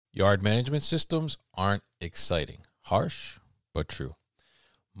Yard management systems aren't exciting. Harsh, but true.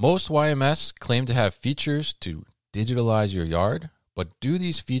 Most YMS claim to have features to digitalize your yard, but do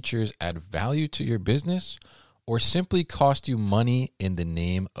these features add value to your business or simply cost you money in the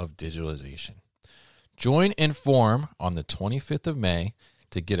name of digitalization? Join Inform on the 25th of May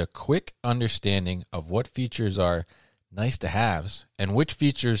to get a quick understanding of what features are nice to haves and which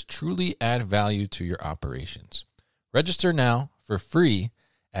features truly add value to your operations. Register now for free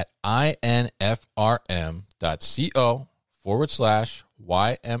at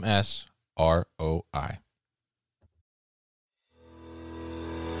infrm.co/YMSROI.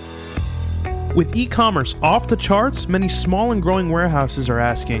 With e-commerce off the charts, many small and growing warehouses are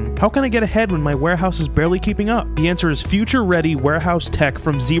asking, how can I get ahead when my warehouse is barely keeping up? The answer is future-ready warehouse tech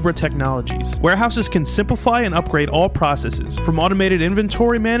from Zebra Technologies. Warehouses can simplify and upgrade all processes, from automated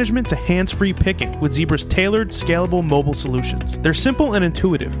inventory management to hands-free picking, with Zebra's tailored, scalable mobile solutions. They're simple and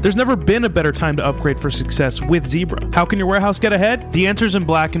intuitive. There's never been a better time to upgrade for success with Zebra. How can your warehouse get ahead? The answer's in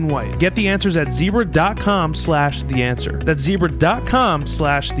black and white. Get the answers at zebra.com/theanswer. That's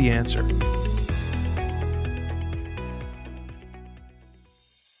zebra.com/theanswer.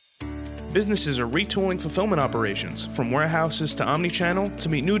 Businesses are retooling fulfillment operations, from warehouses to omnichannel, to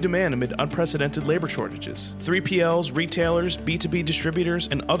meet new demand amid unprecedented labor shortages. 3PLs, retailers, B2B distributors,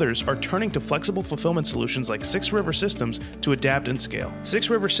 and others are turning to flexible fulfillment solutions like 6 River Systems to adapt and scale. 6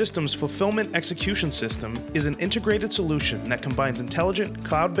 River Systems Fulfillment Execution System is an integrated solution that combines intelligent,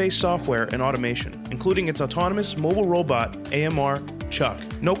 cloud-based software and automation, including its autonomous mobile robot, AMR, Chuck.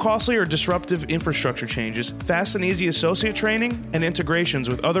 No costly or disruptive infrastructure changes, fast and easy associate training, and integrations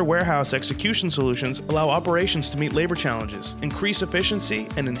with other warehouse execution solutions allow operations to meet labor challenges, increase efficiency,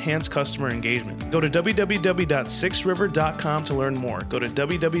 and enhance customer engagement. Go to www.6river.com to learn more. Go to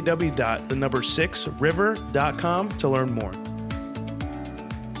www.6river.com to learn more.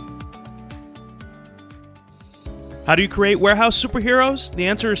 How do you create warehouse superheroes? The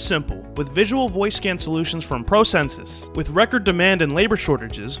answer is simple. With visual voice scan solutions from ProCensus. With record demand and labor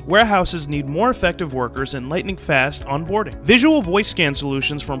shortages, warehouses need more effective workers and lightning-fast onboarding. Visual voice scan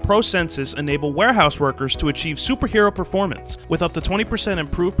solutions from ProCensus enable warehouse workers to achieve superhero performance with up to 20%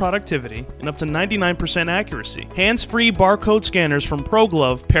 improved productivity and up to 99% accuracy. Hands-free barcode scanners from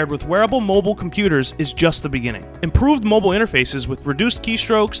ProGlove paired with wearable mobile computers is just the beginning. Improved mobile interfaces with reduced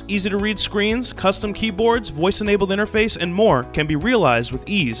keystrokes, easy-to-read screens, custom keyboards, voice-enabled interface, and more can be realized with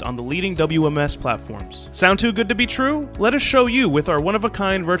ease on the leading WMS platforms. Sound too good to be true? Let us show you with our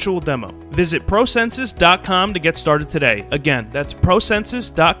one-of-a-kind virtual demo. Visit ProCensus.com to get started today. Again, that's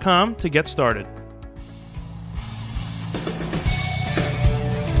ProCensus.com to get started.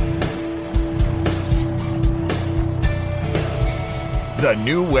 The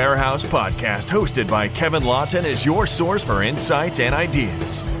New Warehouse Podcast, hosted by Kevin Lawton, is your source for insights and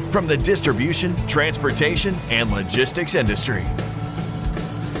ideas from the distribution, transportation, and logistics industry.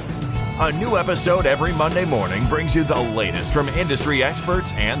 A new episode every Monday morning brings you the latest from industry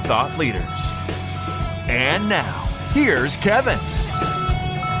experts and thought leaders. And now, here's Kevin.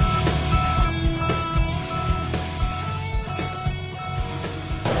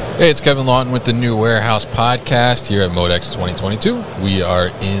 Hey, it's Kevin Lawton with the New Warehouse Podcast here at Modex 2022. We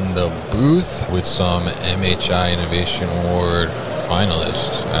are in the booth with some MHI Innovation Award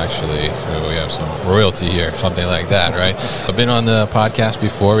finalists, actually. So we have some royalty here, something like that, right? I've been on the podcast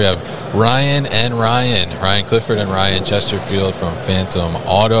before. We have Ryan Clifford and Ryan Chesterfield from Phantom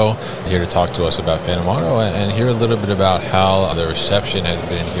Auto here to talk to us about Phantom Auto and hear a little bit about how the reception has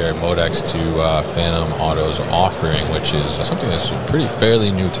been here at Modex to Phantom Auto's offering, which is something that's pretty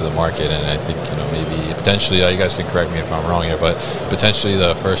fairly new to the market, and I think, maybe potentially, you guys can correct me if I'm wrong here, but potentially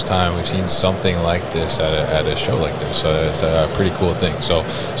the first time we've seen something like this at a show like this. So it's a pretty cool thing. So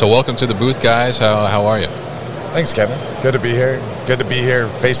welcome to the booth, guys. How are you? Thanks, Kevin. Good to be here. Good to be here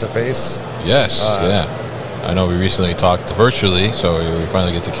face to face. Yes, yeah. I know we recently talked virtually, so we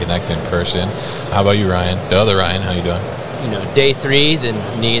finally get to connect in person. How about you, Ryan? The other Ryan, how you doing? Day 3, the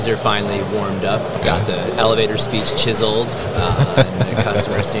knees are finally warmed up. Okay. Got the elevator speech chiseled, and the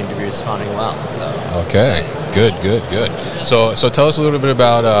customers seem to be responding well. So okay, good. So tell us a little bit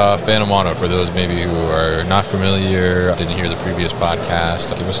about Phantom Auto for those maybe who are not familiar, didn't hear the previous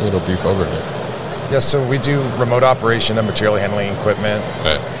podcast. Give us a little brief overview. Yes, so we do remote operation of material handling equipment.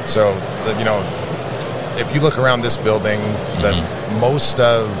 Okay. So, if you look around this building, most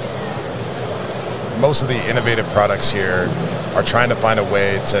of the innovative products here are trying to find a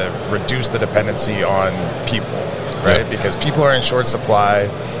way to reduce the dependency on people, right? Because people are in short supply.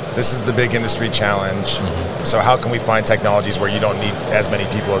 This is the big industry challenge. So how can we find technologies where you don't need as many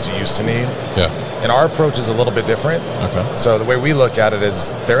people as you used to need? Yeah. And our approach is a little bit different. Okay. So the way we look at it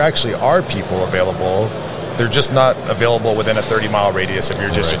is there actually are people available. They're just not available within a 30-mile radius of your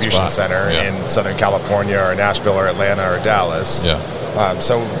distribution center in Southern California or Nashville or Atlanta or Dallas. Yeah.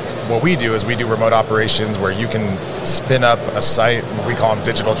 So what we do is we do remote operations where you can spin up a site, we call them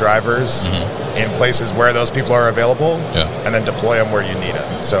digital drivers, in places where those people are available, and then deploy them where you need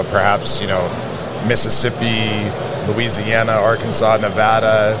them. So perhaps, Mississippi, Louisiana, Arkansas,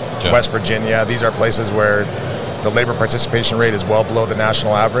 Nevada, West Virginia. These are places where the labor participation rate is well below the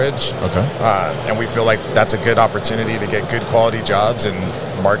national average. Okay. And we feel like that's a good opportunity to get good quality jobs in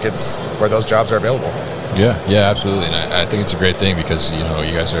markets where those jobs are available. Yeah, absolutely. And I think it's a great thing because, you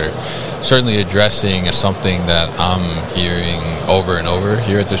guys are certainly addressing something that I'm hearing over and over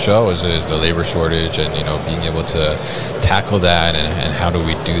here at the show is the labor shortage and, being able to tackle that and how do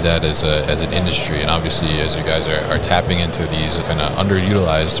we do that as an industry. And obviously, as you guys are tapping into these kind of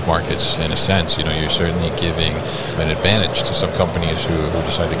underutilized markets in a sense, you're certainly giving an advantage to some companies who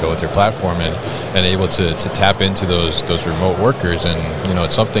decide to go with your platform and able to tap into those remote workers. And,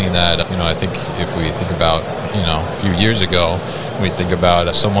 it's something that, I think if we think about, a few years ago, we think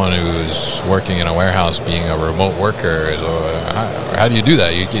about someone who's working in a warehouse being a remote worker. How do you do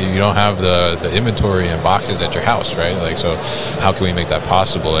that? You don't have the inventory and boxes at your house, right? So how can we make that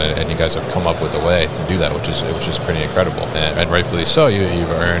possible? And you guys have come up with a way to do that, which is pretty incredible. And rightfully so. You've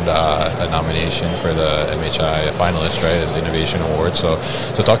earned a nomination for the MHI finalist, right, as Innovation Award. So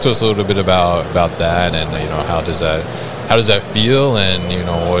talk to us a little bit about that, and how does that feel, and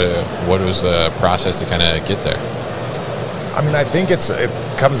what was the process to kind of get there? I mean, I think it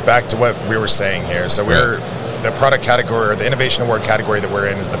comes back to what we were saying here. So we're the product category, or the Innovation Award category that we're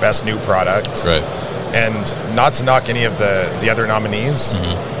in, is the best new product. Right. And not to knock any of the other nominees,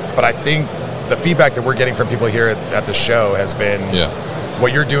 but I think the feedback that we're getting from people here at the show has been,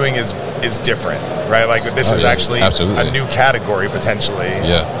 what you're doing is different, right? Like this is actually a new category potentially,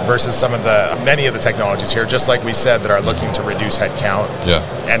 versus many of the technologies here, just like we said, that are looking to reduce headcount. Yeah.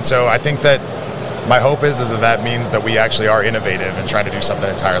 And so I think that my hope is that means that we actually are innovative and trying to do something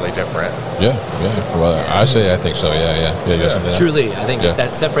entirely different. Yeah. Well, I think so. Yeah. Truly, I think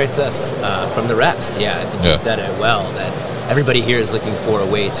that separates us from the rest. Yeah, I think you said it well, that everybody here is looking for a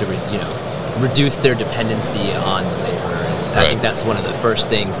way to reduce their dependency on the labor. And I think that's one of the first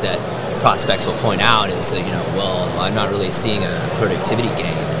things that prospects will point out is, I'm not really seeing a productivity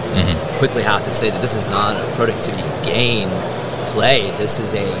gain. Quickly have to say that this is not a productivity gain play. This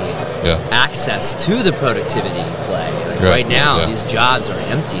is a access to the productivity play. Right now, these jobs are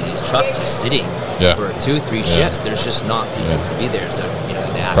empty. These trucks are sitting for 2-3 shifts. There's just not people to be there. So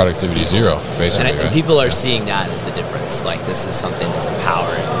the productivity zero, basically. And people are seeing that as the difference. Like, this is something that's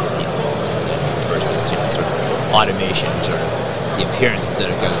empowering people versus sort of automation, sort of the appearance that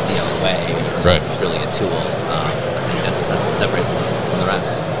it goes the other way. Right. It's really a tool. And that's what separates us from the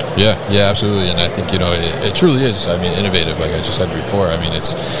rest. Yeah, absolutely. And I think, it truly is, innovative, like I just said before.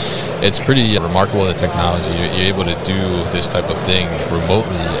 It's pretty remarkable, the technology. You're able to do this type of thing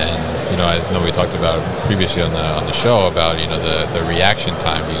remotely. And, I know we talked about previously on the show about, the reaction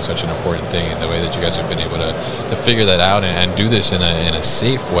time being such an important thing, and the way that you guys have been able to figure that out and do this in a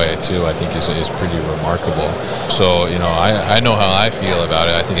safe way, too, I think is pretty remarkable. So, I know how I feel about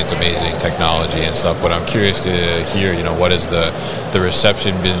it. I think it's amazing technology and stuff, but I'm curious to hear, what has the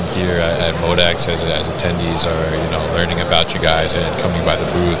reception been here at MODEX as attendees are, learning about you guys and coming by the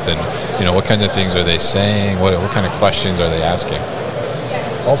booth, and, what kind of things are they saying? What kind of questions are they asking?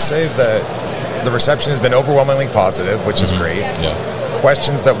 I'll say that the reception has been overwhelmingly positive, which is great. Yeah.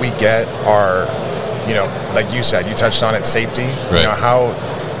 Questions that we get are, like you said, you touched on it, safety. Right. How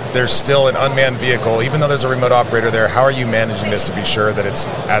there's still an unmanned vehicle, even though there's a remote operator there, how are you managing this to be sure that it's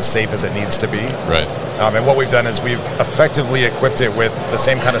as safe as it needs to be? Right. And what we've done is we've effectively equipped it with the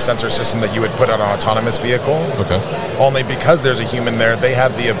same kind of sensor system that you would put on an autonomous vehicle. Okay. Only because there's a human there, they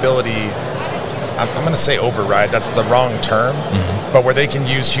have the ability, I'm going to say override, that's the wrong term, but where they can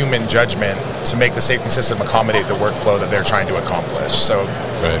use human judgment to make the safety system accommodate the workflow that they're trying to accomplish. So,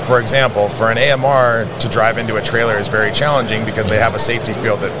 for example, for an AMR to drive into a trailer is very challenging because they have a safety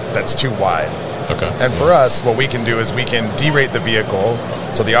field that's too wide. Okay. And for us, what we can do is we can derate the vehicle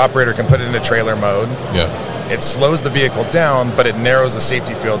so the operator can put it into trailer mode. Yeah. It slows the vehicle down, but it narrows the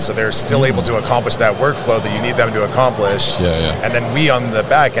safety field so they're still able to accomplish that workflow that you need them to accomplish. Yeah. And then we on the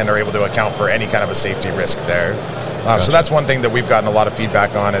back end are able to account for any kind of a safety risk there. Gotcha. So that's one thing that we've gotten a lot of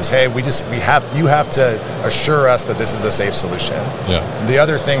feedback on is, hey, you have to assure us that this is a safe solution. Yeah. The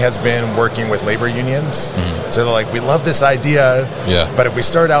other thing has been working with labor unions. Mm-hmm. So they're like, we love this idea, but if we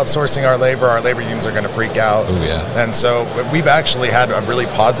start outsourcing our labor unions are going to freak out. Ooh, yeah. And so we've actually had a really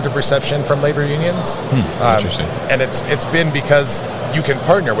positive reception from labor unions. Interesting. And it's been because you can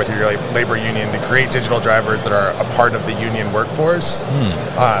partner with your labor union to create digital drivers that are a part of the union workforce,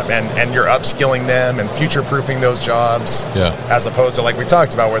 and you're upskilling them and future-proofing those jobs, as opposed to, like we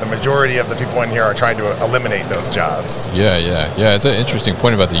talked about, where the majority of the people in here are trying to eliminate those jobs. Yeah. It's an interesting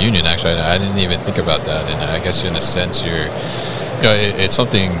point about the union, actually. I didn't even think about that, and I guess in a sense it's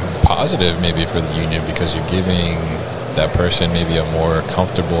something positive maybe for the union because you're giving that person maybe a more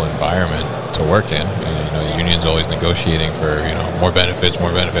comfortable environment to work in. And, the union's always negotiating for more benefits,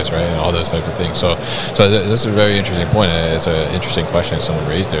 right, and all those types of things. So that's a very interesting point. It's an interesting question someone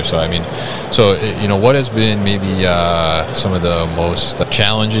raised there. So what has been maybe some of the most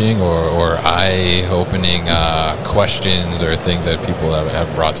challenging or eye-opening questions or things that people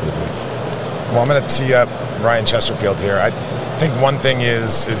have brought to the booth? Well, I'm going to tee up Ryan Chesterfield here. I think one thing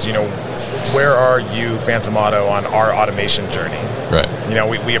is where are you, Phantom Auto, on our automation journey? Right.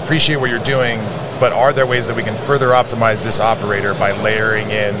 We appreciate what you're doing, but are there ways that we can further optimize this operator by layering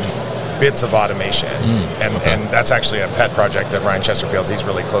in bits of automation? And that's actually a pet project that Ryan Chesterfield, he's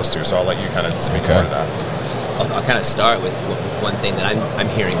really close to, so I'll let you kind of speak more to that. I'll kind of start with one thing that I'm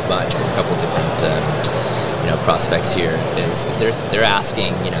hearing a bunch from a couple different prospects here is they're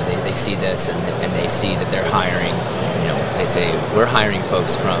asking, they see this and they see that they're hiring, they say we're hiring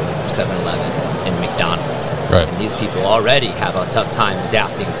folks from 7-Eleven and McDonald's, right. And these people already have a tough time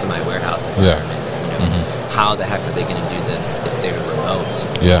adapting to my warehouse environment. How the heck are they going to do this if they're remote?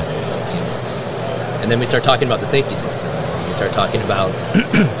 It seems. And then we start talking about the safety system. We start talking about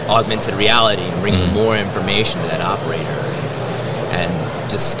augmented reality and bringing more information to that operator and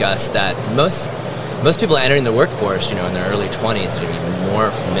discuss that most people entering the workforce, in their early 20s, are going to be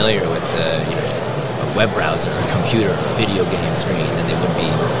more familiar with a web browser, a computer, a video game screen than they would be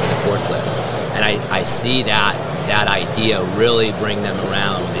with a forklift. And I see that idea really bring them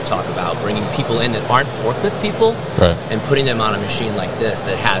around when they talk about bringing people in that aren't forklift people, right, and putting them on a machine like this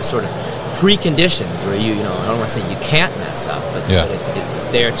that has sort of preconditions where I don't want to say you can't mess up, but it's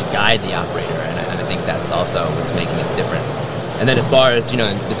there to guide the operator, and I think that's also what's making us different. And then as far as,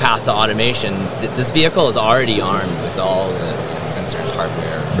 the path to automation, this vehicle is already armed with all the sensors,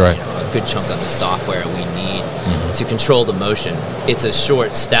 hardware, right, a good chunk of the software we need to control the motion. It's a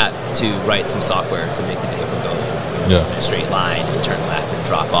short step to write some software to make the vehicle go in a straight line and turn left and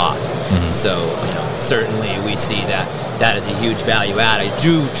drop off. So, certainly we see that is a huge value add. I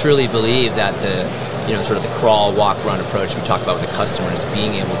do truly believe that the sort of the crawl, walk, run approach we talk about with the customers,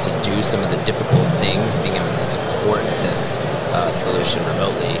 being able to do some of the difficult things, being able to support this solution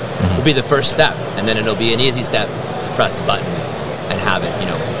remotely will be the first step, and then it'll be an easy step to press a button and have it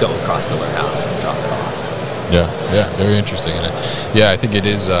go across the warehouse and drop it off. Yeah, very interesting. And I think it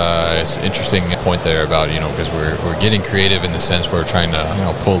is it's an interesting point there about because we're getting creative in the sense we're trying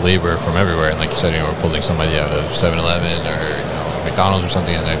to pull labor from everywhere, and like you said, we're pulling somebody out of 7-Eleven or McDonald's or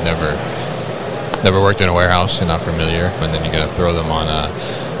something, and they've never worked in a warehouse and not familiar, and then you're going to throw them on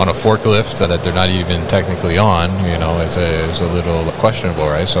a forklift that they're not even technically on, is a little questionable,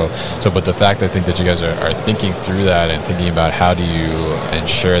 right? So, but the fact I think that you guys are thinking through that and thinking about how do you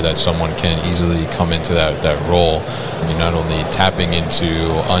ensure that someone can easily come into that role, and you're not only tapping into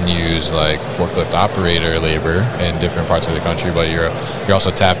unused like forklift operator labor in different parts of the country, but you're also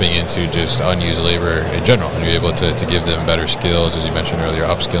tapping into just unused labor in general, and you're able to give them better skills, as you mentioned earlier,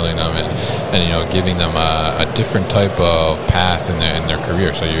 upskilling them and giving them a different type of path in their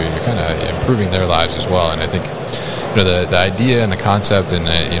career. So you're kind of improving their lives as well. And I think the idea and the concept and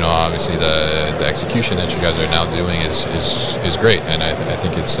obviously the execution that you guys are now doing is great. And I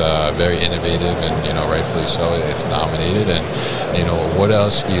think it's very innovative and rightfully so. It's nominated. And what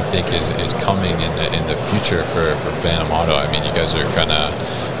else do you think is coming in the future for Phantom Auto? I mean, you guys are kind of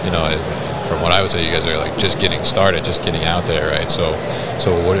from what I would say, you guys are like just getting started, just getting out there, right? So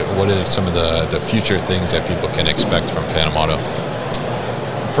what are some of the future things that people can expect from Phantom Auto?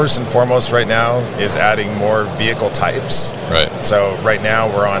 First and foremost right now is adding more vehicle types. Right. So right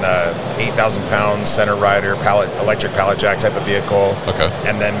now we're on a 8,000 pound center rider electric pallet jack type of vehicle. Okay.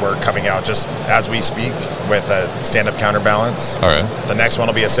 And then we're coming out just as we speak with a stand-up counterbalance. All right. The next one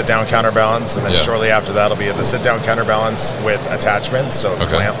will be a sit-down counterbalance, and then shortly after that will be the sit-down counterbalance with attachments, so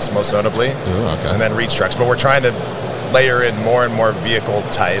clamps most notably. Ooh, okay. And then reach trucks. But we're trying to layer in more and more vehicle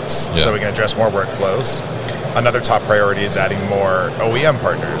types so we can address more workflows. another top priority is adding more OEM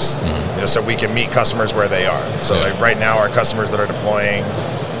partners, so we can meet customers where they are. So like right now, our customers that are deploying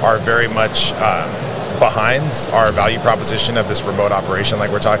are very much behind our value proposition of this remote operation like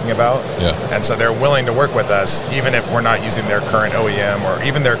we're talking about. And so they're willing to work with us even if we're not using their current OEM or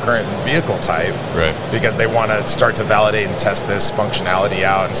even their current vehicle type, because they want to start to validate and test this functionality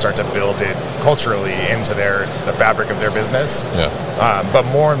out and start to build it culturally into the fabric of their business. But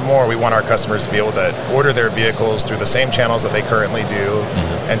more and more we want our customers to be able to order their vehicles through the same channels that they currently do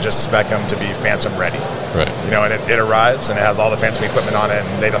and just spec them to be Phantom ready. And it arrives and it has all the Phantom equipment on it,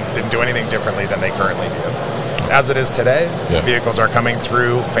 and they didn't do anything differently than they currently do. As it is today, vehicles are coming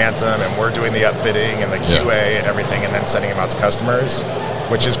through Phantom, and we're doing the upfitting and the QA and everything, and then sending them out to customers,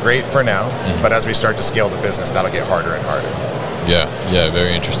 which is great for now. But as we start to scale the business, that'll get harder and harder.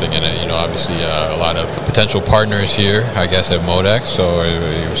 Very interesting. And, obviously a lot of potential partners here, I guess, at Modex. So are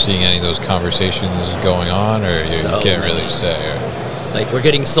you seeing any of those conversations going on, or you can't really say? It's like we're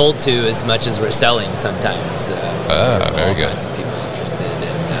getting sold to as much as we're selling sometimes. Very good. Kinds of people interested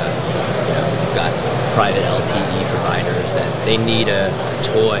in, we've got private LTE providers that they need a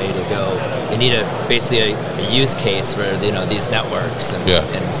toy to go. They need basically a use case for these networks,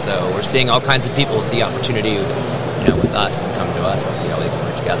 and so we're seeing all kinds of people see opportunity, with us and come to us and see how they can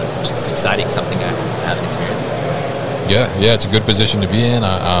work together, which is exciting. Something I haven't experienced before. Yeah, it's a good position to be in.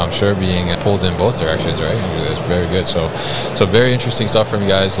 I'm sure being pulled in both directions, right? It's very good. So very interesting stuff from you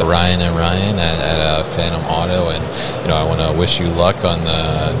guys, Ryan and Ryan at Phantom Auto, and I want to wish you luck on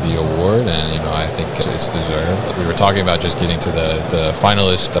the award, and I think it's deserved. We were talking about just getting to the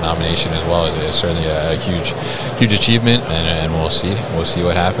finalist nomination as well. It's certainly a huge achievement, and we'll see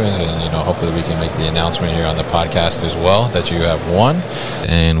what happens, and hopefully we can make the announcement here on the podcast as well that you have won.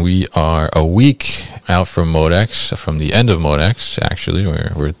 And we are a week out from Modex, from the end of Modex, actually.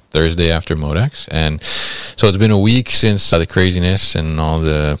 We're Thursday after Modex, and so it's been a week since the craziness and all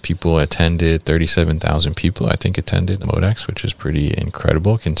the people attended. 37,000 people, I think, attended Modex, which is pretty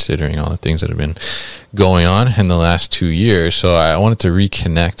incredible considering all the things that have been going on in the last 2 years. So I wanted to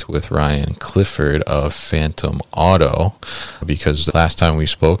reconnect with Ryan Clifford of Phantom Auto, because the last time we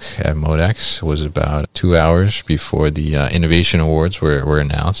spoke at Modex was about 2 hours before the Innovation Awards were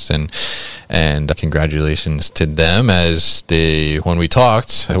announced, and congratulations to them, as when we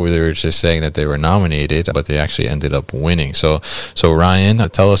talked, they were just saying that they were nominated, but they actually ended up winning. So Ryan,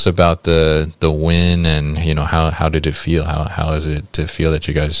 tell us about the win, and how did it feel? How is it to feel that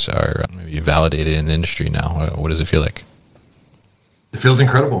you guys are maybe validated in the industry now? What does it feel like? It feels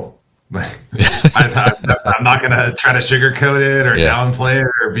incredible. I'm not going to try to sugarcoat it or downplay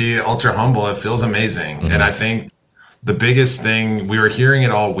it or be ultra humble. It feels amazing. And I think the biggest thing, we were hearing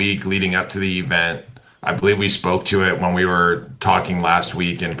it all week leading up to the event. I believe we spoke to it when we were talking last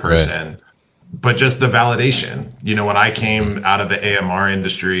week in person, but just the validation. When I came out of the AMR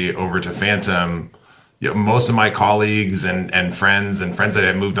industry over to Phantom, most of my colleagues and friends that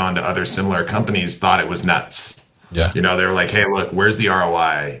had moved on to other similar companies thought it was nuts. They were like, hey, look, where's the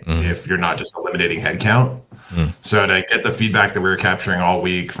ROI if you're not just eliminating headcount? So to get the feedback that we were capturing all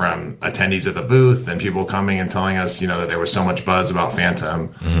week from attendees at the booth and people coming and telling us, that there was so much buzz about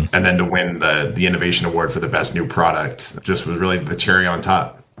Phantom, and then to win the Innovation Award for the best new product just was really the cherry on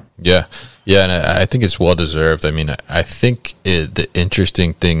top. Yeah, and I think it's well deserved. I mean, I think the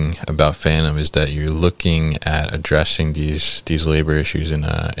interesting thing about Phantom is that you're looking at addressing these labor issues in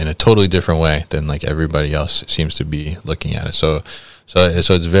a totally different way than like everybody else seems to be looking at it. So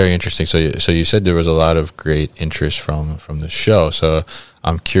it's very interesting. So you said there was a lot of great interest from the show. So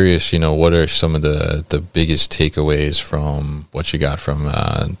I'm curious, what are some of the biggest takeaways from what you got from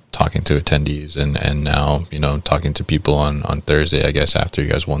talking to attendees and now, talking to people on Thursday, I guess, after you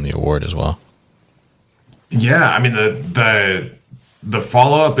guys won the award as well? Yeah, I mean, the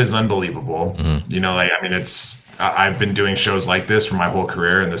follow-up is unbelievable. It's I've been doing shows like this for my whole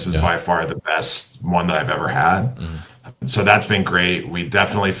career, and this is by far the best one that I've ever had. So that's been great. We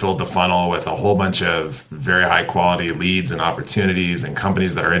definitely filled the funnel with a whole bunch of very high quality leads and opportunities and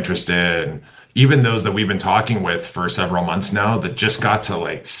companies that are interested. And even those that we've been talking with for several months now that just got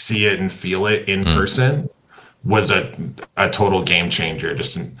to see it and feel it in person was a total game changer.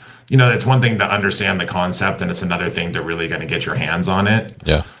 Just, it's one thing to understand the concept, and it's another thing to really going to get your hands on it.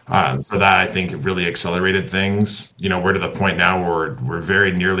 Yeah. So that, I think, really accelerated things. We're to the point now where we're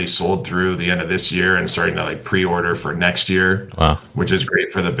very nearly sold through the end of this year and starting to pre-order for next year, which is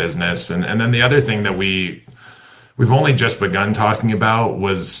great for the business. And then the other thing that we've only just begun talking about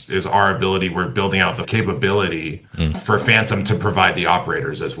is our ability. We're building out the capability for Phantom to provide the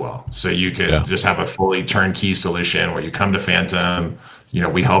operators as well. So you could just have a fully turnkey solution where you come to Phantom,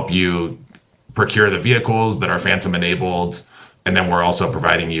 we help you procure the vehicles that are Phantom enabled. And then we're also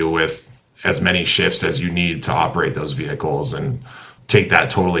providing you with as many shifts as you need to operate those vehicles and take that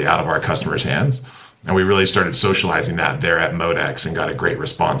totally out of our customers' hands. And we really started socializing that there at Modex and got a great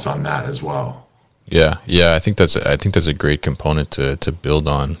response on that as well. Yeah. I think that's a great component to build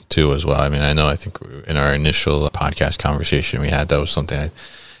on too as well. I mean, I think in our initial podcast conversation we had, that was something I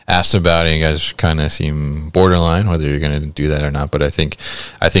asked about, and you guys kind of seem borderline whether you're going to do that or not. But I think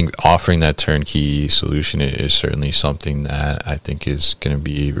offering that turnkey solution is certainly something that I think is going to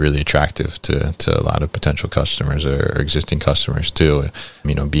be really attractive to a lot of potential customers or existing customers too.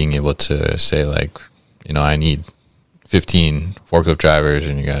 You know, being able to say like, you know, I need 15 forklift drivers,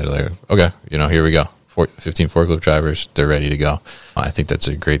 and you guys are like, okay, you know, here we go. 15 forklift drivers, they're ready to go. I think that's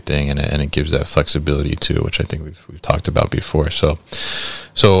a great thing, and it gives that flexibility too, which I think we've talked about before. So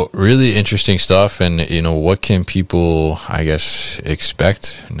really interesting stuff. And you know, what can people, I guess,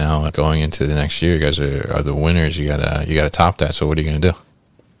 expect now going into the next year? You guys are the winners. You gotta top that. So what are you gonna do?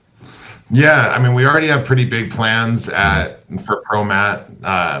 Yeah, I mean, we already have pretty big plans for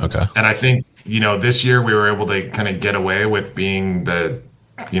ProMat. Okay, and I think, you know, this year we were able to kind of get away with being the,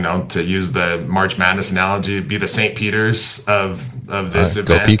 you know, to use the March Madness analogy, be the St. Peter's of this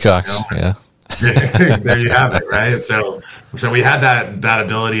event. Go Peacocks, you know? Yeah. There you have it, right? So we had that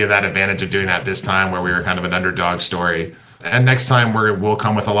ability and that advantage of doing that this time, where we were kind of an underdog story. And next time we'll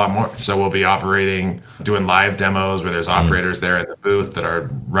come with a lot more. So we'll be doing live demos where there's operators there at the booth that are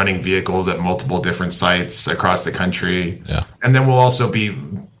running vehicles at multiple different sites across the country. Yeah. And then we'll also be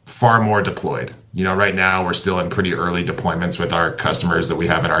far more deployed. You know, right now we're still in pretty early deployments with our customers that we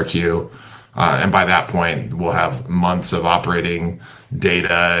have in our queue. And by that point, we'll have months of operating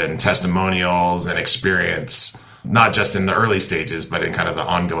data and testimonials and experience, not just in the early stages, but in kind of the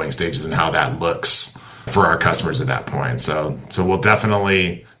ongoing stages and how that looks for our customers at that point. So we'll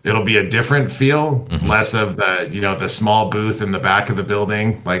definitely, it'll be a different feel, less of the small booth in the back of the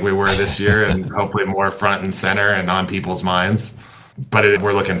building like we were this year, and hopefully more front and center and on people's minds. But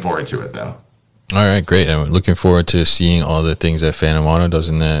we're looking forward to it though. All right, great. And we're looking forward to seeing all the things that Phantom Auto does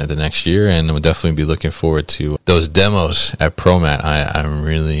in the next year, and we'll definitely be looking forward to those demos at ProMat. I'm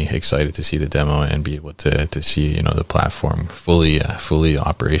really excited to see the demo and be able to see, you know, the platform fully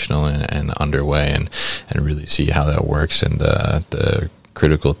operational and underway, and really see how that works. And the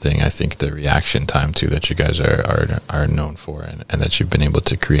critical thing, I think, the reaction time too that you guys are known for, and that you've been able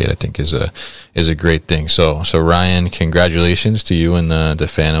to create, I think is a great thing. So Ryan, congratulations to you and the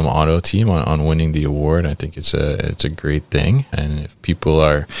Phantom Auto team on winning the award. I think it's a great thing. And if people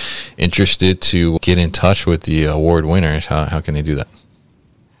are interested to get in touch with the award winners, how can they do that?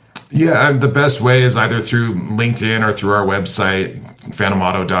 Yeah, the best way is either through LinkedIn or through our website,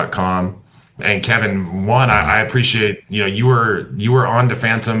 phantomauto.com. And Kevin, I appreciate, you know, you were on to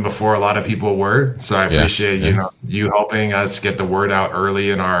Phantom before a lot of people were. So I appreciate, you know, you helping us get the word out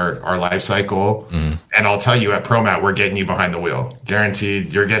early in our life cycle. Mm-hmm. And I'll tell you, at ProMat, we're getting you behind the wheel.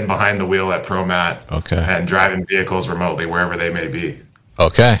 Guaranteed, you're getting behind the wheel at ProMat. Okay. And driving vehicles remotely, wherever they may be.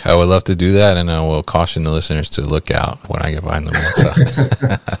 Okay, I would love to do that, and I will caution the listeners to look out when I get behind the wheel.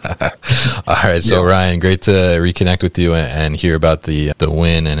 So. All right, so Ryan, great to reconnect with you and hear about the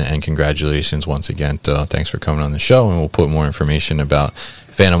win, and congratulations once again. So thanks for coming on the show, and we'll put more information about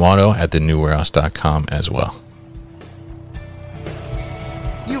Phantom Auto at thenewwarehouse.com as well.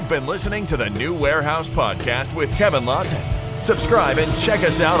 You've been listening to the New Warehouse Podcast with Kevin Lawton. Subscribe and check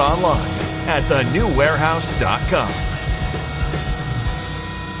us out online at thenewwarehouse.com.